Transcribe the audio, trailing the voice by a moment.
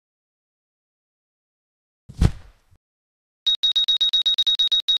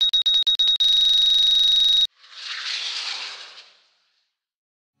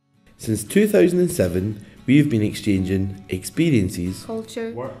Since 2007, we've been exchanging experiences,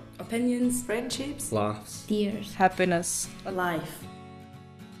 culture, work, opinions, friendships, laughs, tears, happiness, life.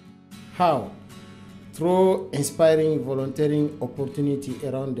 How? Through inspiring volunteering opportunity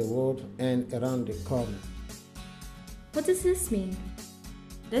around the world and around the corner. What does this mean?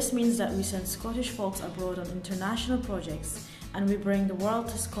 This means that we send Scottish folks abroad on international projects and we bring the world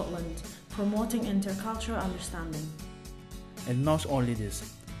to Scotland, promoting intercultural understanding. And not only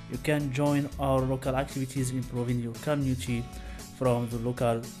this, you can join our local activities improving your community from the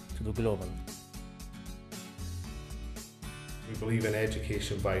local to the global. We believe in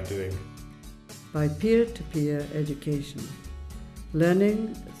education by doing. By peer-to-peer education,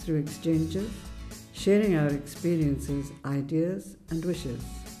 learning through exchanges, sharing our experiences, ideas and wishes.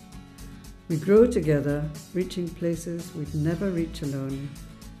 We grow together, reaching places we'd never reach alone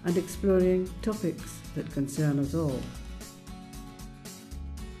and exploring topics that concern us all.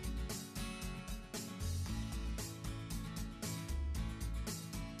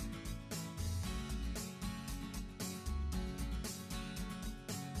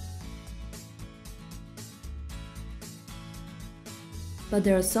 But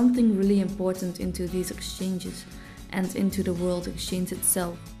there is something really important into these exchanges and into the World Exchange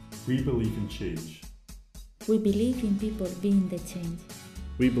itself. We believe in change. We believe in people being the change.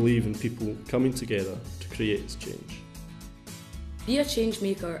 We believe in people coming together to create change. Be a change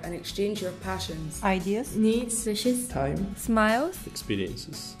maker and exchange your passions, ideas, needs, wishes, time, smiles,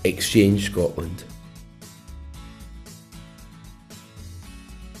 experiences. Xchange Scotland.